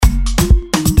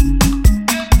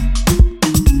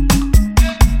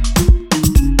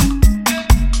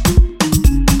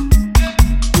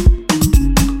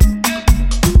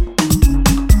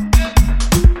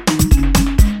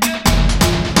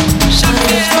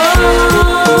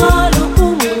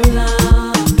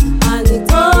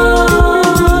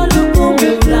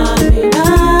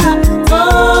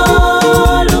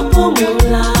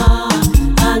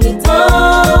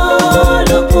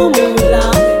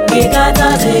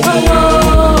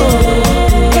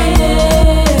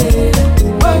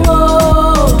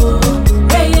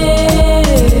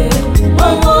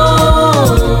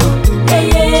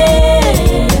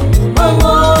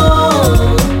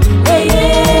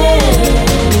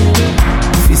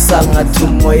Ngathi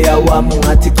umoya wami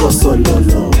ngathi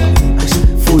kosololo,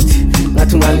 futhi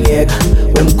ngathi ungangiyeka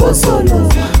wemkozolo.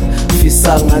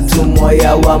 Fisa ngathi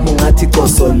umoya wami ngathi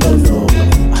kosololo,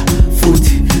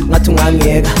 futhi ngathi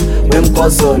ungangiyeka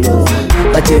wemkozolo.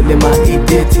 Batshele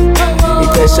Ma830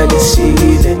 ixesha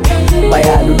lisishiyile,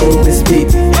 bayalulunga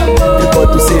isibidi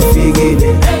record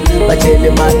usefikile. Batshele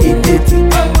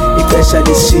Ma830 ixesha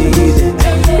lisishiyile,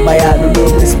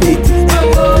 bayalulunga isibidi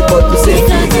record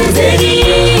usefikile.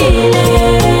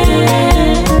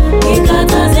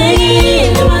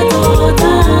 Ndikhathazekile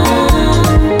madoda,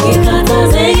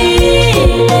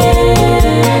 ndikhathazekile,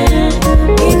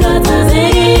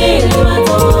 ndikhathazekile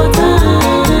madoda.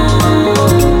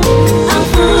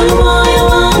 Angifuni umoya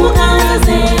wami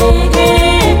ukhathazeke,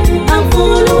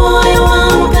 angifuni umoya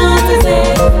wami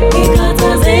ukhathazeke.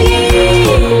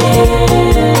 Ndikhathazekile,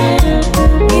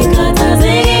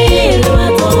 ndikhathazekile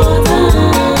madoda.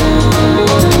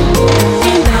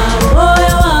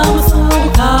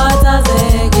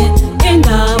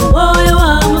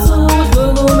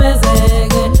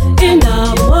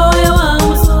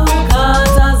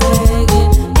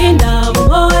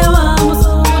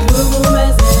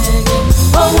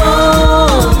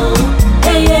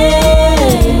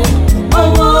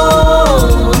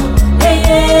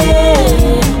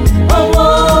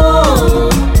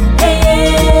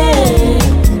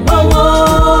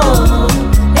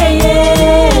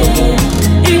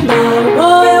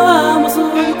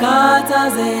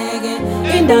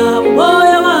 Indawo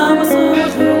moya wami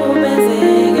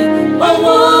usuhlukumezeke. Oh oh,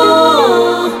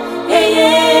 yeah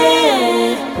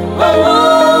yeah. Oh oh,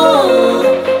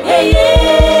 yeah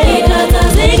yeah.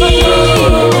 Ndikhathazekile,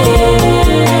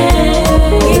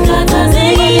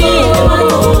 ndikhathazekile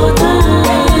madoda,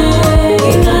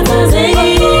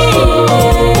 ndikhathazekile,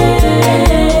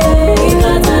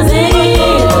 ndikhathazekile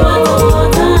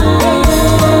madoda.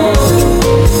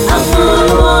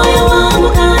 Angifuni umoya wami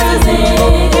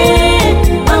ukhathazeke,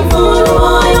 angifuni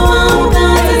umoya wami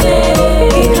ukhathazeke.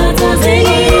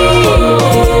 Ndikhathazekile,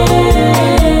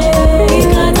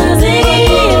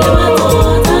 ndikhathazekile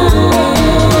madoda.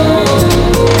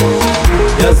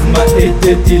 Yazi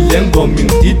Ma830 le ngoma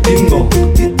ingididingo,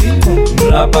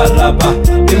 mrabaraba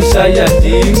imshaya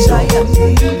dingo.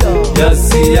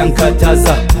 Yazi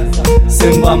yankathaza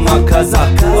semba makhaza,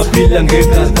 waphila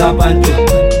ngegazi labantu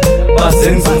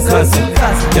bazenza umkhaza.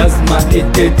 Yazi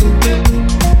Ma830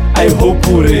 I hope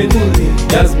uredi.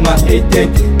 Yazi Ma830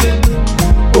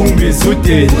 ungibiza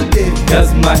udeni.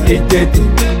 Yazi Ma830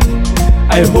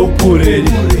 I hope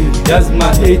uredi. Yazi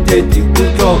Ma830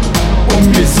 uhloko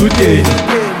ungibiza udeni.